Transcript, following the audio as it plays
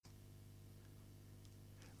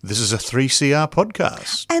This is a 3CR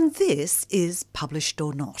podcast. And this is Published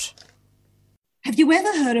or Not. Have you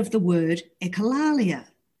ever heard of the word echolalia?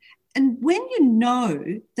 And when you know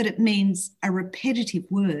that it means a repetitive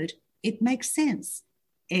word, it makes sense.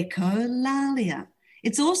 Echolalia.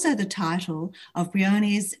 It's also the title of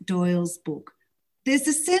Breones Doyle's book. There's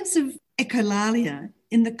a sense of echolalia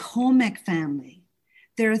in the Cormac family.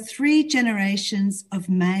 There are 3 generations of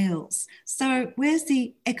males. So where's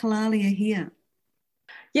the echolalia here?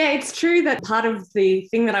 Yeah, it's true that part of the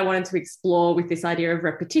thing that I wanted to explore with this idea of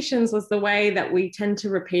repetitions was the way that we tend to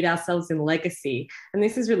repeat ourselves in legacy. And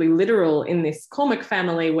this is really literal in this Cormac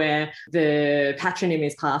family where the patronym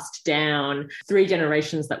is passed down 3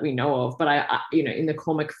 generations that we know of. But in the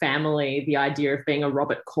Cormac family, the idea of being a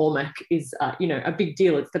Robert Cormac is, a big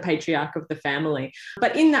deal. It's the patriarch of the family.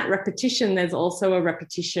 But in that repetition, there's also a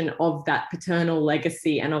repetition of that paternal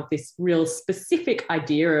legacy and of this real specific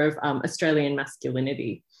idea of Australian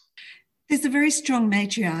masculinity. There's a very strong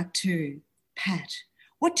matriarch too, Pat.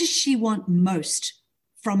 What does she want most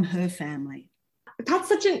from her family? Pat's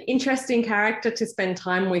such an interesting character to spend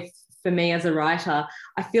time with for me as a writer.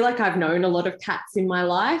 I feel like I've known a lot of Pats in my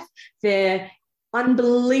life. They're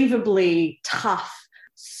unbelievably tough,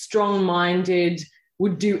 strong-minded,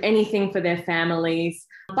 would do anything for their families.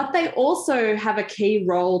 But they also have a key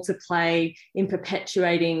role to play in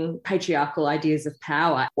perpetuating patriarchal ideas of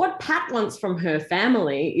power. What Pat wants from her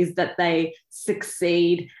family is that they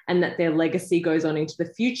succeed and that their legacy goes on into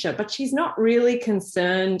the future. But she's not really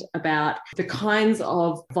concerned about the kinds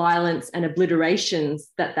of violence and obliterations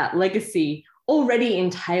that legacy already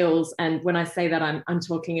entails. And when I say that, I'm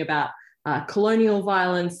talking about colonial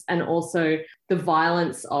violence and also the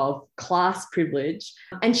violence of class privilege.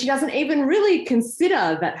 And she doesn't even really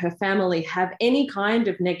consider that her family have any kind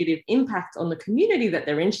of negative impact on the community that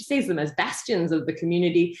they're in. She sees them as bastions of the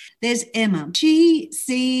community. There's Emma. She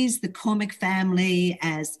sees the Cormac family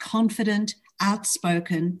as confident,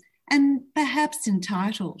 outspoken, and perhaps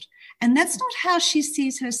entitled. And that's not how she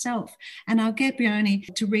sees herself. And I'll get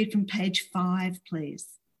Breone to read from page 5, please.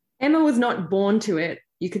 Emma was not born to it.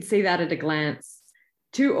 You could see that at a glance.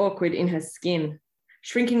 Too awkward in her skin,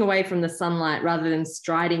 shrinking away from the sunlight rather than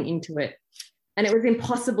striding into it. And it was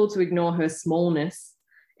impossible to ignore her smallness.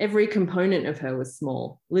 Every component of her was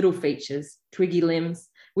small. Little features, twiggy limbs,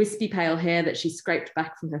 wispy pale hair that she scraped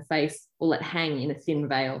back from her face or let hang in a thin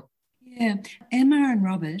veil. Yeah, Emma and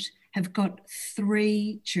Robert have got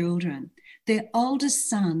 3 children. Their oldest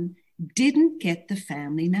son didn't get the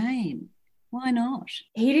family name. Why not?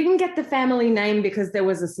 He didn't get the family name because there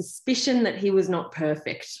was a suspicion that he was not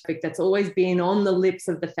perfect. That's always been on the lips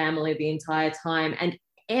of the family the entire time. And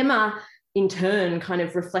Emma, in turn, kind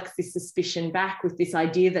of reflects this suspicion back with this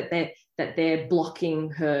idea that they're blocking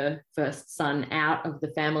her first son out of the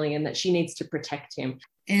family and that she needs to protect him.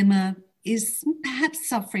 Emma is perhaps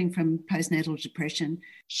suffering from postnatal depression.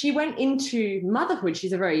 She went into motherhood.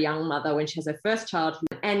 She's a very young mother when she has her first child,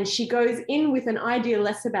 and she goes in with an idea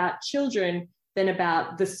less about children than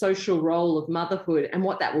about the social role of motherhood and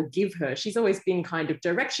what that will give her. She's always been kind of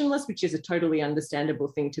directionless, which is a totally understandable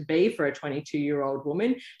thing to be for a 22-year-old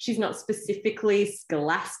woman. She's not specifically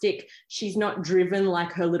scholastic. She's not driven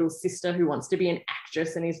like her little sister who wants to be an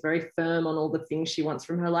actress and is very firm on all the things she wants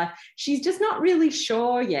from her life. She's just not really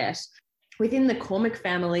sure yet. Within the Cormac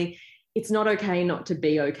family, it's not okay not to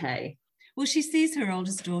be okay. Well, she sees her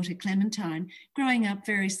oldest daughter, Clementine, growing up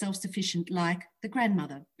very self-sufficient like the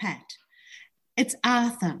grandmother, Pat. It's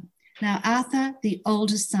Arthur. Now, Arthur, the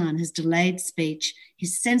oldest son, has delayed speech.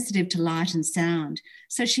 He's sensitive to light and sound,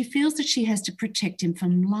 so she feels that she has to protect him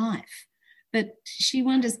from life. But she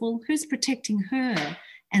wonders, well, who's protecting her?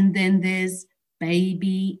 And then there's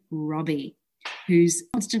baby Robbie, who's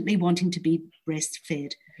constantly wanting to be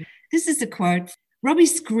breastfed. This is a quote.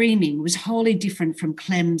 Robbie's screaming was wholly different from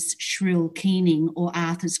Clem's shrill keening or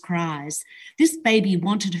Arthur's cries. This baby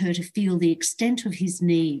wanted her to feel the extent of his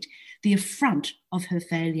need, the affront of her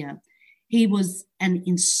failure. He was an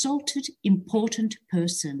insulted, important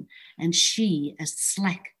person, and she a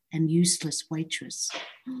slack and useless waitress.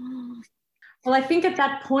 Well, I think at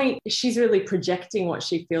that point, she's really projecting what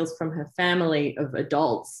she feels from her family of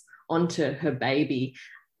adults onto her baby,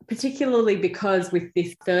 particularly because with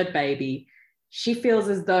this third baby, she feels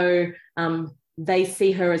as though they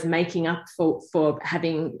see her as making up for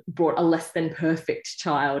having brought a less than perfect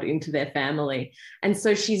child into their family. And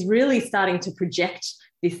so she's really starting to project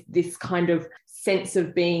this kind of sense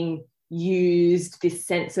of being used this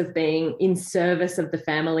sense of being in service of the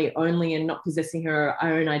family only and not possessing her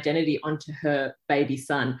own identity onto her baby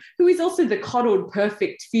son, who is also the coddled,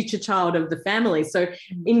 perfect future child of the family. So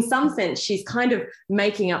in some sense, she's kind of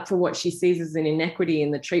making up for what she sees as an inequity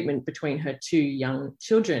in the treatment between her two young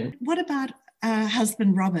children. What about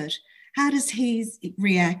husband Robert? How does he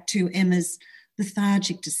react to Emma's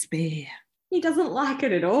lethargic despair? He doesn't like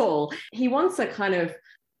it at all. He wants a kind of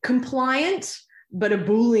compliant but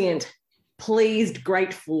ebullient, pleased,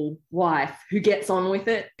 grateful wife who gets on with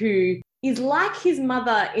it, who is like his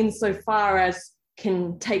mother insofar as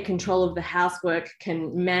can take control of the housework,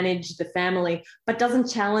 can manage the family, but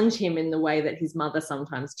doesn't challenge him in the way that his mother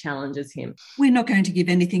sometimes challenges him. We're not going to give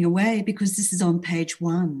anything away because this is on page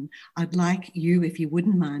 1. I'd like you, if you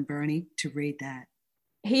wouldn't mind, Bernie, to read that.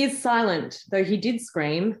 He is silent, though he did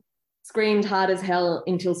scream, screamed hard as hell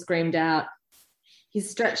until screamed out. His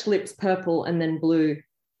stretched lips purple and then blue.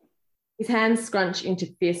 His hands scrunch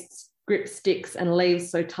into fists, grip sticks and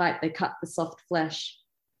leaves so tight they cut the soft flesh.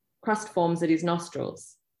 Crust forms at his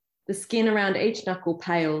nostrils. The skin around each knuckle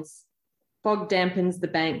pales. Fog dampens the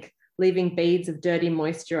bank, leaving beads of dirty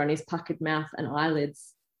moisture on his puckered mouth and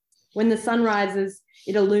eyelids. When the sun rises,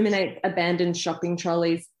 it illuminates abandoned shopping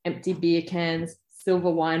trolleys, empty beer cans,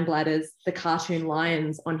 silver wine bladders, the cartoon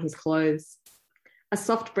lions on his clothes. A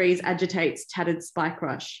soft breeze agitates tattered spike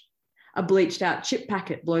rush. A bleached out chip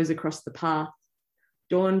packet blows across the path.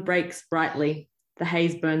 Dawn breaks brightly. The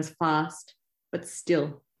haze burns fast. But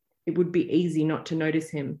still, it would be easy not to notice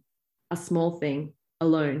him. A small thing,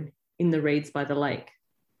 alone, in the reeds by the lake.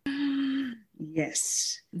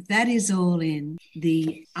 Yes, that is all in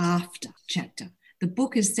the after chapter. The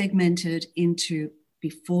book is segmented into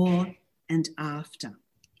before and after.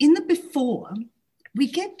 In the before, we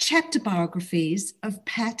get chapter biographies of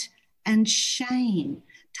Pat and Shane.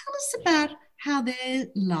 Tell us about how their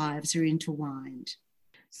lives are intertwined.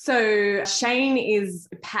 So Shane is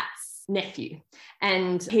Pat's nephew,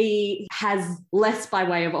 and he has less by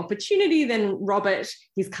way of opportunity than Robert,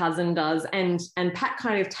 his cousin, does. And Pat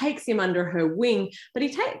kind of takes him under her wing,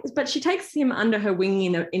 but she takes him under her wing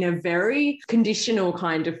in a very conditional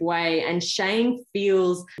kind of way. And Shane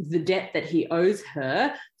feels the debt that he owes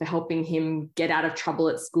her for helping him get out of trouble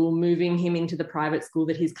at school, moving him into the private school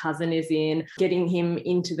that his cousin is in, getting him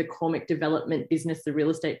into the Cormac development business, the real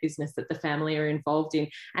estate business that the family are involved in.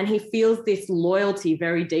 And he feels this loyalty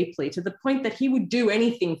very deeply, to the point that he would do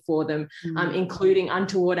anything for them, including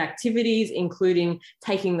untoward activities, including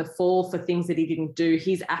taking the fall for things that he didn't do.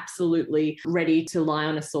 He's absolutely ready to lie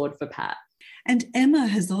on a sword for Pat. And Emma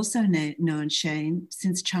has also known Shane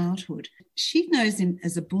since childhood. She knows him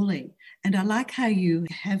as a bully. And I like how you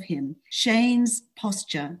have him. Shane's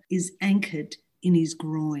posture is anchored in his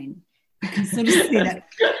groin. You can sort of see that.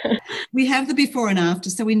 We have the before and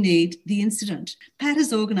after, so we need the incident. Pat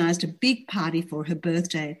has organised a big party for her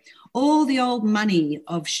birthday. All the old money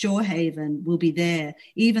of Shorehaven will be there,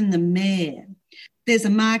 even the mayor. There's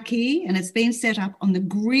a marquee and it's been set up on the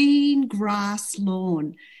green grass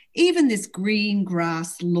lawn. Even this green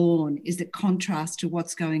grass lawn is a contrast to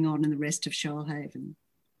what's going on in the rest of Shorehaven.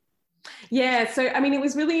 Yeah, so I mean, it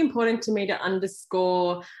was really important to me to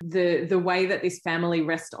underscore the way that this family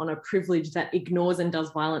rests on a privilege that ignores and does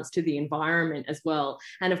violence to the environment as well.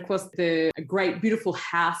 And of course, the great, beautiful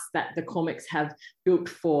house that the Cormacs have built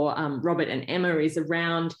for Robert and Emma is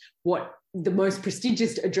around what the most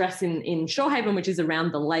prestigious address in Shorehaven, which is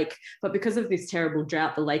around the lake. But because of this terrible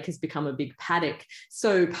drought, the lake has become a big paddock.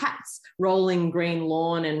 So Pat's rolling green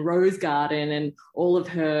lawn and rose garden and all of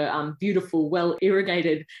her beautiful,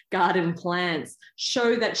 well-irrigated garden plants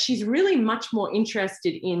show that she's really much more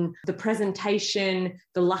interested in the presentation,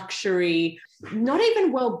 the luxury, not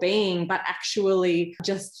even well-being, but actually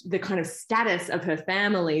just the kind of status of her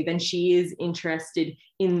family than she is interested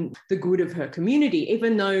in the good of her community.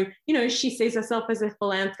 Even though, you know, she sees herself as a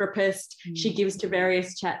philanthropist, she gives to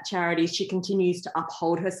various charities, she continues to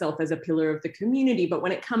uphold herself as a pillar of the community. But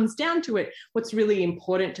when it comes down to it, what's really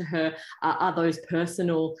important to her are those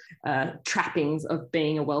personal trappings of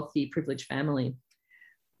being a wealthy, privileged family.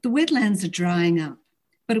 The wetlands are drying up.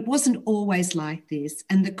 But it wasn't always like this,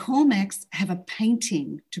 and the Cormacs have a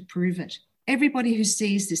painting to prove it. Everybody who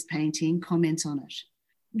sees this painting comments on it.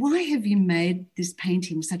 Why have you made this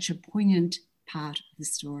painting such a poignant part of the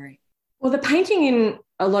story? Well, the painting in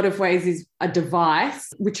a lot of ways is a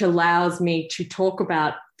device which allows me to talk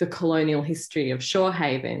about the colonial history of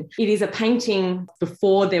Shorehaven. It is a painting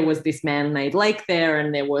before there was this man-made lake there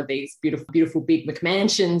and there were these beautiful, beautiful big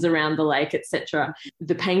McMansions around the lake, etc.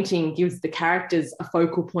 The painting gives the characters a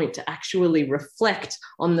focal point to actually reflect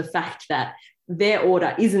on the fact that their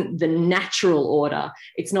order isn't the natural order.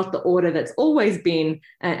 It's not the order that's always been,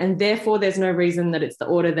 and therefore there's no reason that it's the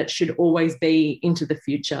order that should always be into the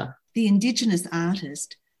future. The Indigenous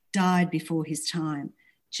artist died before his time,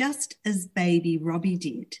 just as baby Robbie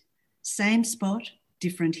did. Same spot,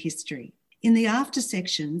 different history. In the after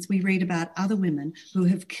sections, we read about other women who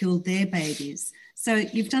have killed their babies. So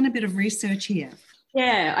you've done a bit of research here.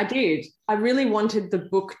 Yeah, I did. I really wanted the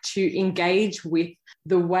book to engage with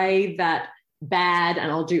the way that bad, and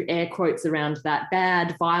I'll do air quotes around that,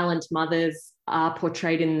 bad, violent mothers are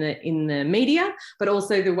portrayed in the media, but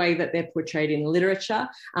also the way that they're portrayed in literature,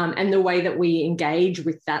 and the way that we engage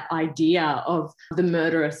with that idea of the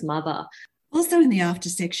murderous mother. Also in the after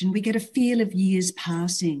section, we get a feel of years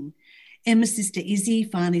passing. Emma's sister Izzy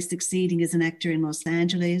finally succeeding as an actor in Los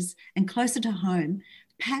Angeles, and closer to home,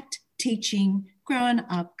 Pat teaching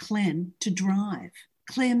grown-up Clem to drive.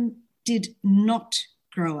 Clem did not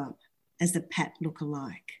grow up as a Pat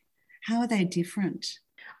lookalike. How are they different?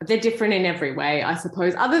 They're different in every way, I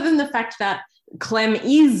suppose, other than the fact that Clem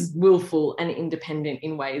is willful and independent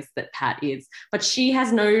in ways that Pat is, but she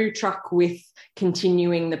has no truck with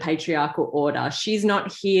continuing the patriarchal order. She's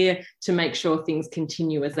not here to make sure things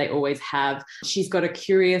continue as they always have. She's got a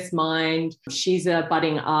curious mind. She's a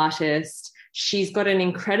budding artist. She's got an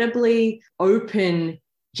incredibly open,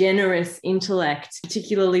 generous intellect,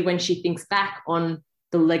 particularly when she thinks back on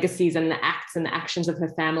the legacies and the acts and the actions of her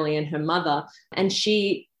family and her mother. And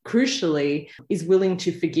she, crucially, is willing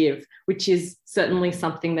to forgive, which is certainly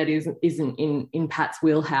something that isn't in Pat's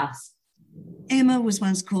wheelhouse. Emma was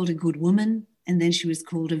once called a good woman, and then she was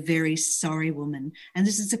called a very sorry woman. And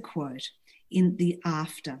this is a quote in the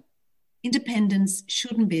after. Independence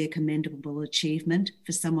shouldn't be a commendable achievement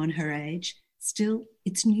for someone her age. Still,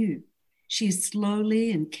 it's new. She is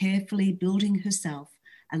slowly and carefully building herself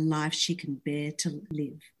a life she can bear to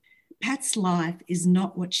live. Pat's life is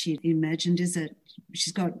not what she imagined, is it?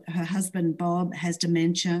 She's got her husband, Bob, has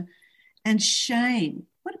dementia. And Shane,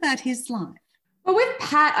 what about his life? Well, with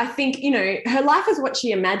Pat, I think, her life is what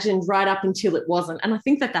she imagined right up until it wasn't. And I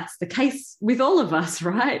think that that's the case with all of us,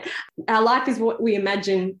 right? Our life is what we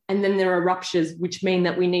imagine, and then there are ruptures, which mean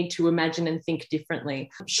that we need to imagine and think differently.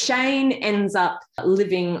 Shane ends up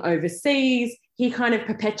living overseas. He kind of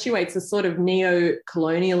perpetuates a sort of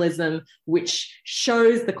neo-colonialism, which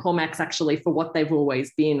shows the Cormacs actually for what they've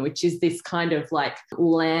always been, which is this kind of like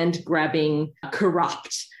land-grabbing,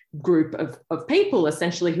 corrupt group of people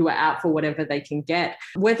essentially who are out for whatever they can get.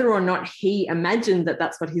 Whether or not he imagined that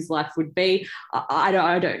that's what his life would be, I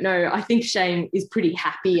don't know. I think Shane is pretty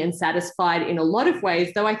happy and satisfied in a lot of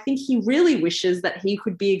ways, though I think he really wishes that he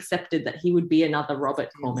could be accepted, that he would be another Robert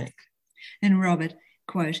Cormac. And Robert,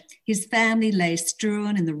 quote, his family lay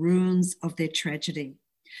strewn in the ruins of their tragedy.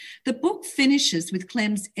 The book finishes with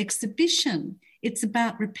Clem's exhibition. It's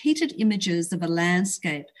about repeated images of a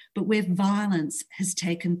landscape, but where violence has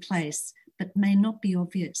taken place, but may not be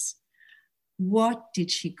obvious. What did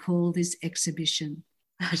she call this exhibition?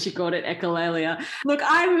 She called it echolalia. Look,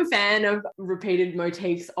 I'm a fan of repeated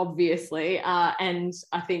motifs, obviously, and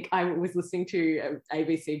I think I was listening to an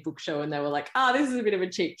ABC book show and they were like, this is a bit of a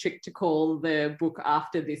cheap trick to call the book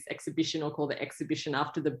after this exhibition or call the exhibition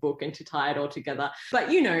after the book and to tie it all together.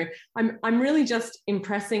 But, I'm really just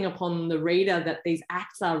impressing upon the reader that these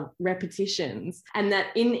acts are repetitions and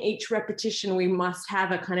that in each repetition we must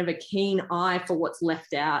have a kind of a keen eye for what's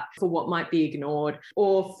left out, for what might be ignored,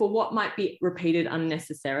 or for what might be repeated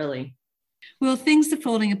unnecessarily. Well, things are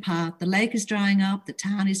falling apart. The lake is drying up, the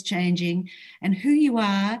town is changing, and who you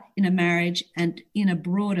are in a marriage and in a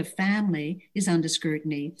broader family is under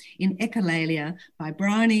scrutiny in Echolalia by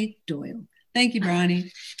Bryony Doyle. Thank you,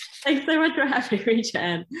 Bryony. Thanks so much for having me,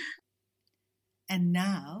 Jan. And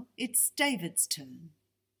now it's David's turn.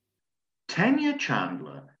 Tanya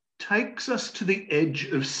Chandler takes us to the edge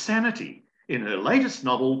of sanity in her latest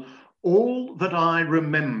novel, All That I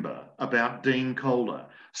Remember About Dean Calder.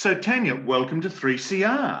 So, Tanya, welcome to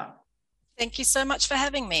 3CR. Thank you so much for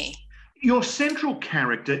having me. Your central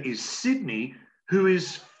character is Sydney, who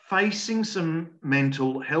is facing some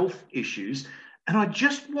mental health issues, and I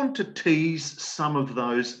just want to tease some of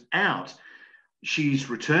those out. She's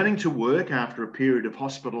returning to work after a period of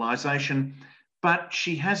hospitalisation, but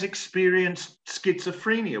she has experienced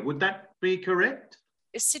schizophrenia. Would that be correct?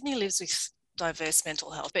 Sydney lives with diverse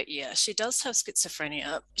mental health, but yeah, she does have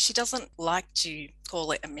schizophrenia. She doesn't like to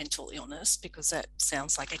call it a mental illness because that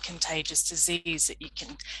sounds like a contagious disease that you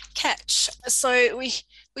can catch. So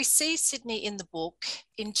We see Sydney in the book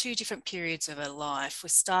in two different periods of her life. We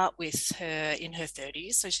start with her in her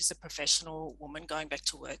 30s, so she's a professional woman going back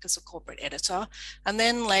to work as a corporate editor. And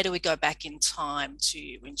then later we go back in time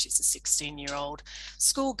to when she's a 16-year-old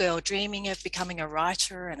schoolgirl dreaming of becoming a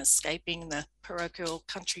writer and escaping the parochial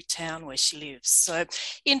country town where she lives. So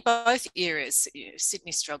in both eras,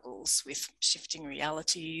 Sydney struggles with shifting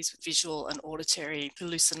realities, with visual and auditory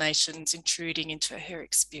hallucinations intruding into her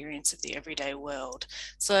experience of the everyday world.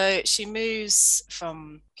 So she moves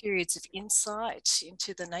from periods of insight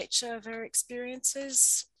into the nature of her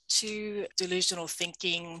experiences to delusional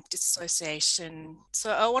thinking, dissociation.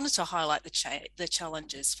 So I wanted to highlight the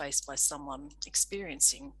challenges faced by someone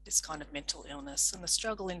experiencing this kind of mental illness and the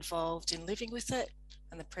struggle involved in living with it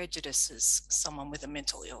and the prejudices someone with a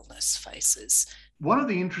mental illness faces. One of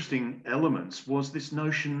the interesting elements was this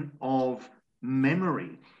notion of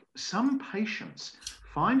memory. Some patients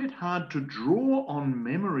find it hard to draw on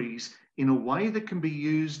memories in a way that can be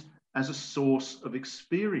used as a source of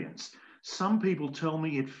experience. Some people tell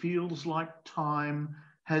me it feels like time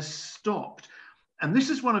has stopped. And this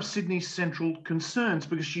is one of Sydney's central concerns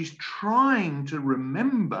because she's trying to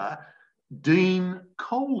remember Dean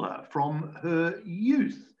Kohler from her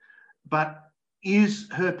youth. But is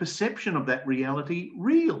her perception of that reality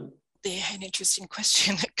real? They're an interesting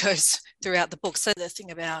question that goes throughout the book. So the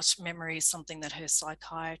thing about memory is something that her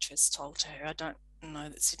psychiatrist told her. I don't know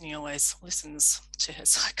that Sydney always listens to her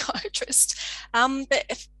psychiatrist.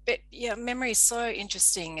 But yeah, memory is so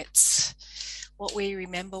interesting. It's what we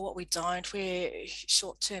remember, what we don't, where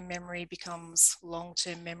short-term memory becomes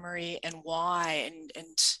long-term memory, and why.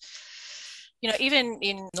 And even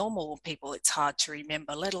in normal people, it's hard to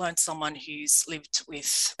remember, let alone someone who's lived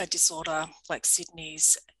with a disorder like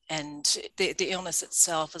Sydney's. And the illness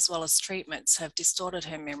itself, as well as treatments, have distorted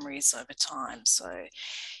her memories over time. So,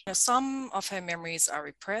 some of her memories are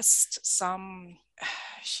repressed, some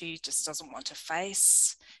she just doesn't want to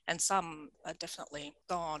face, and some are definitely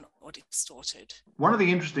gone or distorted. One of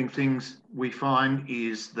the interesting things we find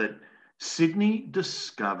is that Sydney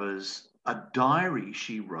discovers a diary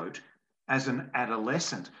she wrote as an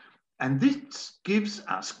adolescent. And this gives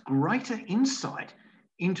us greater insight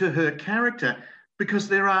into her character, because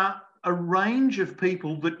there are a range of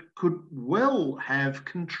people that could well have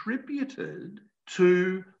contributed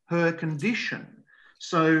to her condition.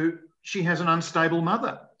 So she has an unstable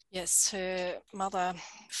mother. Yes, her mother,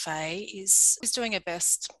 Faye, is doing her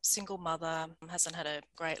best. Single mother, hasn't had a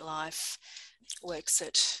great life, works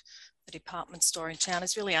at the department store in town,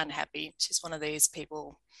 is really unhappy. She's one of these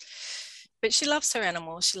people. But she loves her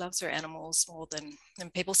animals. She loves her animals more than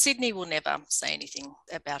people. Sydney will never say anything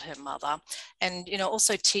about her mother. And,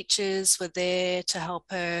 also teachers were there to help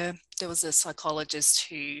her. There was a psychologist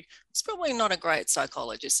who was probably not a great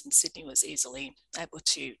psychologist, and Sydney was easily able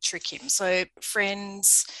to trick him. So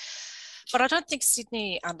friends, but I don't think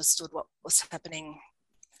Sydney understood what was happening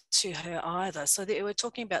to her either. So we're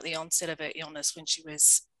talking about the onset of her illness when she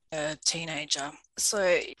was a teenager.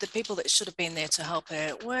 So the people that should have been there to help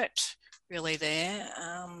her weren't really there.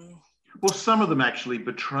 Well, some of them actually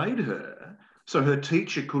betrayed her. So her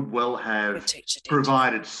teacher could well have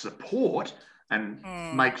provided support and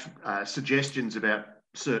make suggestions about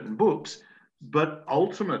certain books, but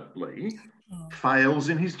ultimately fails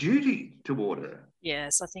in his duty toward her.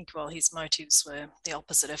 Yes, I think, his motives were the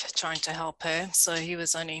opposite of trying to help her. So he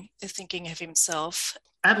was only thinking of himself.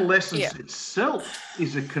 Adolescence itself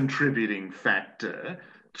is a contributing factor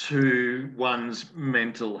to one's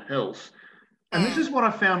mental health. And this is what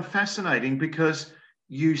I found fascinating, because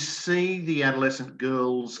you see the adolescent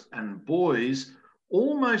girls and boys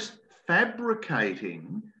almost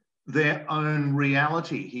fabricating their own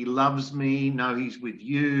reality. He loves me, no, he's with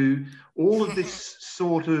you, all of this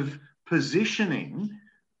sort of positioning,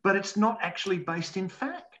 but it's not actually based in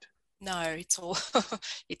fact. No, it's all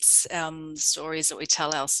it's stories that we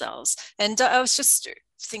tell ourselves. And I was just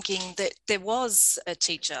thinking that there was a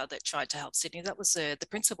teacher that tried to help Sydney. That was the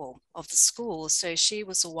principal of the school. So she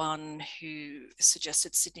was the one who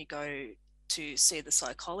suggested Sydney go to see the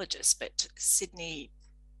psychologist, but Sydney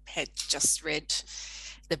had just read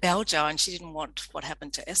The Bell Jar and she didn't want what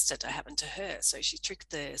happened to Esther to happen to her. So she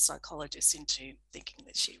tricked the psychologist into thinking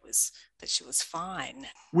that she was fine.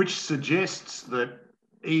 Which suggests that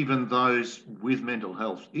even those with mental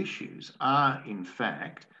health issues are, in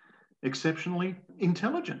fact, exceptionally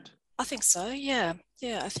intelligent. I think so, yeah.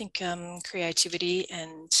 Yeah, I think creativity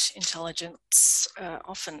and intelligence are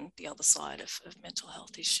often the other side of mental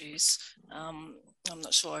health issues. I'm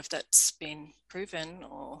not sure if that's been proven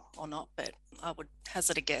or not, but I would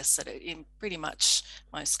hazard a guess that in pretty much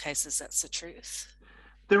most cases that's the truth.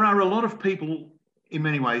 There are a lot of people in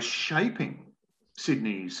many ways shaping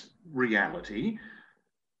Sydney's reality.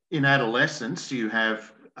 In adolescence, you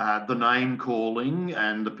have the name calling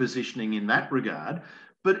and the positioning in that regard.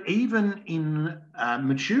 But even in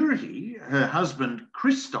maturity, her husband,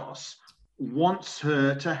 Christos, wants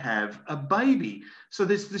her to have a baby. So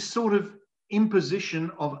there's this sort of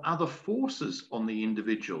imposition of other forces on the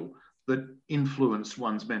individual that influence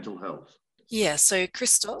one's mental health. Yeah, so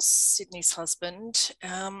Christos, Sydney's husband,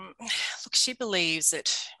 look, she believes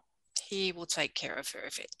that he will take care of her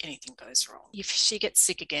if anything goes wrong. If she gets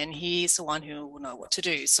sick again, he's the one who will know what to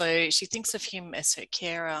do. So she thinks of him as her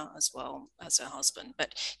carer as well as her husband,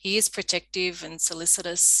 but he is protective and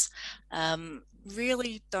solicitous.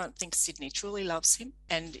 Really don't think Sydney truly loves him.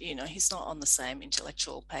 And, you know, he's not on the same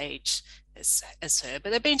intellectual page as her, but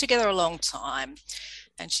they've been together a long time.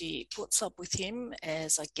 And she puts up with him,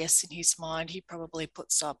 as I guess in his mind, he probably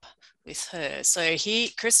puts up with her. So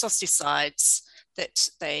Christos decides that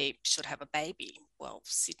they should have a baby. Well,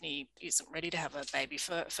 Sydney isn't ready to have a baby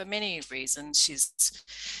for many reasons.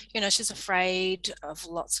 She's afraid of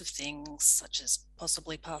lots of things, such as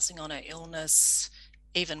possibly passing on her illness,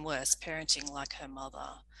 even worse, parenting like her mother.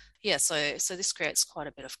 Yeah, so this creates quite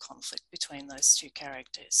a bit of conflict between those two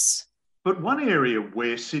characters. But one area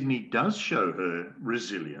where Sydney does show her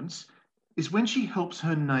resilience is when she helps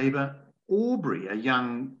her neighbour Aubrey, a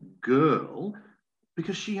young girl,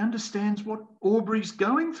 because she understands what Aubrey's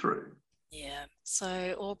going through. Yeah,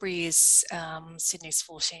 so Aubrey is Sydney's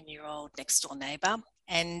 14-year-old next door neighbour.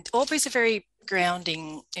 And Aubrey's a very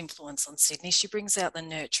grounding influence on Sydney. She brings out the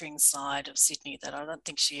nurturing side of Sydney that I don't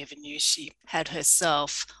think she ever knew she had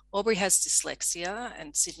herself. Aubrey has dyslexia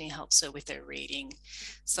and Sydney helps her with her reading.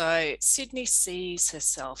 So Sydney sees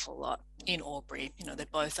herself a lot in Aubrey. You know, they're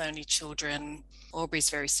both only children. Aubrey's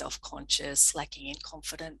very self-conscious, lacking in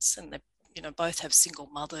confidence, and they, you know, both have single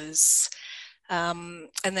mothers. And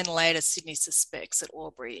then later, Sydney suspects that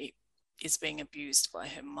Aubrey is being abused by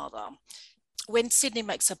her mother. When Sydney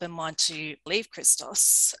makes up her mind to leave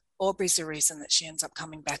Christos, Aubrey's the reason that she ends up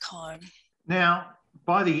coming back home. Now,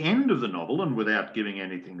 by the end of the novel, and without giving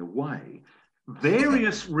anything away,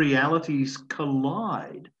 various realities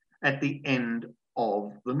collide at the end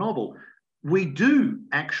of the novel. We do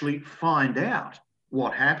actually find out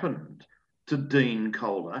what happened to Dean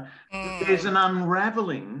Koller. There's an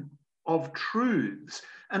unravelling of truths.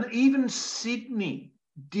 And even Sydney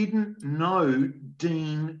didn't know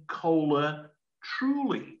Dean Koller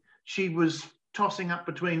truly. She was tossing up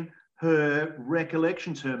between her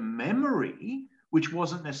recollections, her memory, which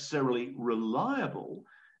wasn't necessarily reliable,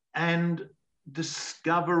 and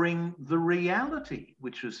discovering the reality,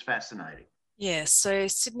 which was fascinating. Yeah, so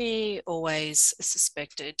Sydney always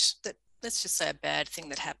suspected that, let's just say, a bad thing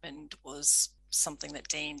that happened was something that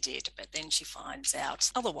Dean did, but then she finds out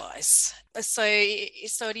otherwise. So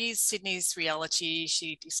it is Sydney's reality.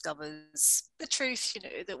 She discovers the truth, you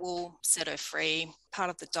know, that will set her free. Part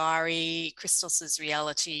of the diary, Christos's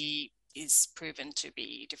reality is proven to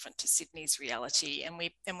be different to Sydney's reality, and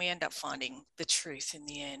we end up finding the truth in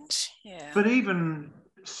the end. Yeah. But even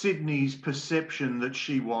Sydney's perception that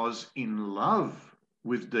she was in love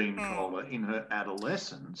with Dean Koller in her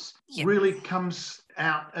adolescence really comes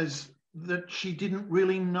out as that she didn't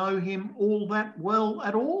really know him all that well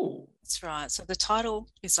at all. That's right. So the title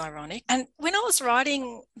is ironic. And when I was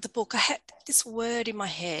writing the book, I had this word in my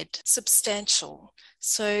head, substantial.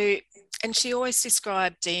 So, and she always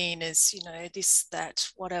described Dean as, you know, this, that,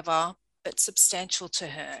 whatever, but substantial to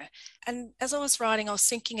her. And as I was writing, I was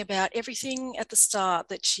thinking about everything at the start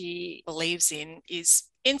that she believes in is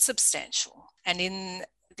insubstantial. And in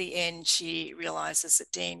the end, she realizes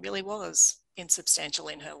that Dean really was insubstantial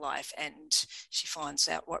in her life, and she finds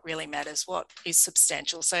out what really matters, what is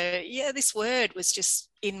substantial. So yeah, this word was just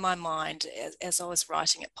in my mind as I was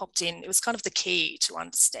writing. It popped in. It was kind of the key to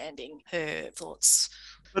understanding her thoughts.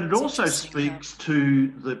 But it also speaks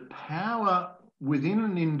to the power within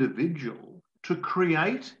an individual to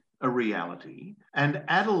create a reality, and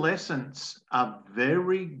adolescents are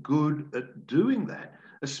very good at doing that,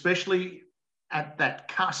 especially at that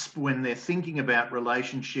cusp when they're thinking about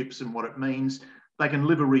relationships and what it means. They can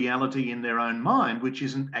live a reality in their own mind, which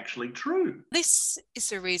isn't actually true. This is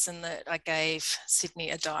the reason that I gave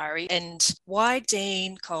Sydney a diary, and why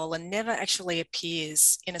Dean Koller never actually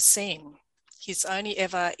appears in a scene. He's only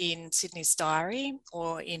ever in Sydney's diary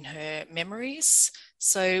or in her memories.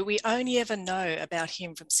 So we only ever know about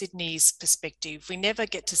him from Sydney's perspective. We never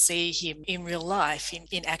get to see him in real life,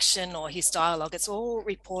 in action or his dialogue. It's all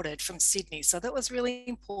reported from Sydney. So that was really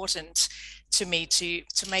important to me to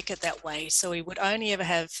make it that way. So we would only ever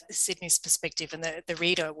have Sydney's perspective, and the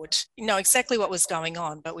reader would know exactly what was going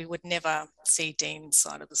on, but we would never see Dean's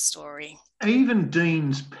side of the story. Even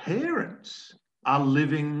Dean's parents are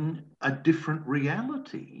living a different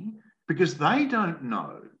reality because they don't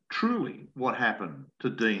know truly what happened to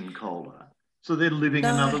Dean Kohler. So they're living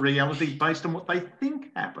another reality based on what they think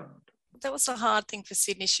happened. That was a hard thing for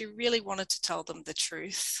Sydney. She really wanted to tell them the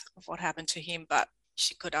truth of what happened to him, but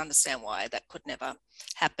she could understand why that could never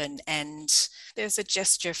happen. And there's a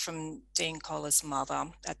gesture from Dean Kohler's mother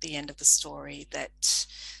at the end of the story that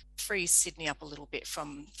frees Sydney up a little bit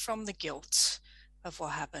from the guilt of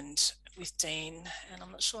what happened with Dean. And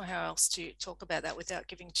I'm not sure how else to talk about that without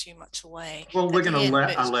giving too much away. Well, we're going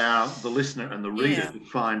to allow the listener and the reader to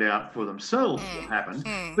find out for themselves what happened.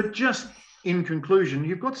 But just in conclusion,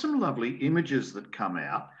 you've got some lovely images that come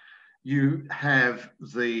out. You have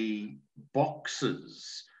the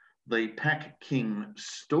boxes, the Pack King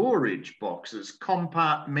storage boxes,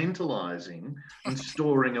 compartmentalising and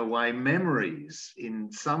storing away memories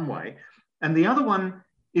in some way. And the other one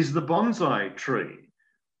is the bonsai tree.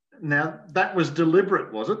 Now, that was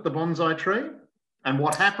deliberate, was it, the bonsai tree? And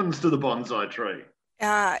what happens to the bonsai tree?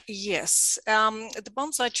 Yes. The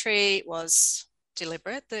bonsai tree was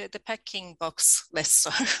deliberate. The Pack King box, less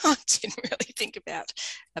so. I didn't really think about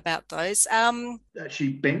those. She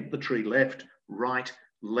bent the tree left, right,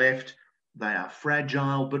 left. They are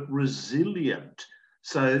fragile but resilient.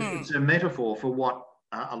 So it's a metaphor for what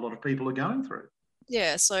a lot of people are going through.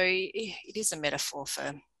 Yeah, so it is a metaphor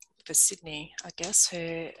for Sydney, I guess,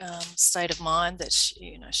 her state of mind, that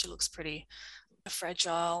she looks pretty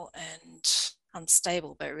fragile and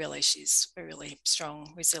unstable, but really she's a really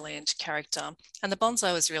strong, resilient character. And the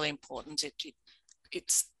bonsai was really important.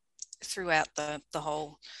 It's throughout the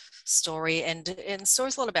whole story, and the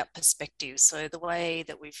story's a lot about perspective. So the way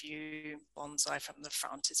that we view bonsai from the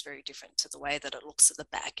front is very different to the way that it looks at the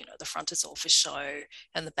back. The front is all for show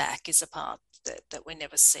and the back is a part that we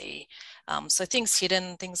never see. So things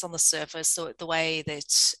hidden, things on the surface, so the way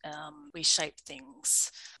that we shape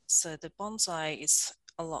things. So the bonsai is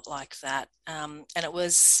a lot like that. And it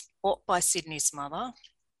was bought by Sydney's mother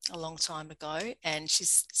a long time ago, and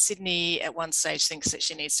Sydney at one stage thinks that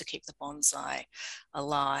she needs to keep the bonsai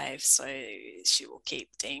alive, so she will keep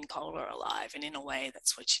Dean Kohler alive, and in a way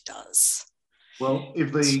that's what she does. Well,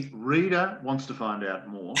 if the reader wants to find out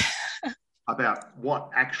more about what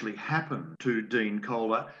actually happened to Dean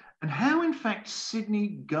Kohler and how in fact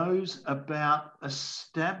Sydney goes about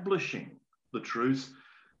establishing the truth,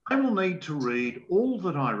 they will need to read All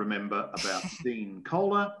That I Remember About Dean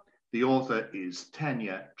Kohler. The author is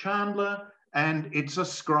Tanya Chandler, and it's a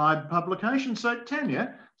Scribe publication. So,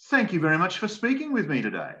 Tanya, thank you very much for speaking with me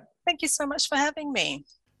today. Thank you so much for having me.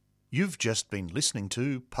 You've just been listening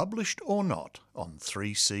to Published or Not on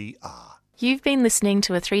 3CR. You've been listening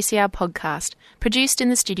to a 3CR podcast produced in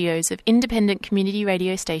the studios of independent community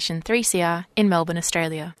radio station 3CR in Melbourne,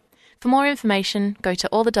 Australia. For more information, go to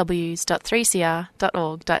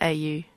allthews.3cr.org.au.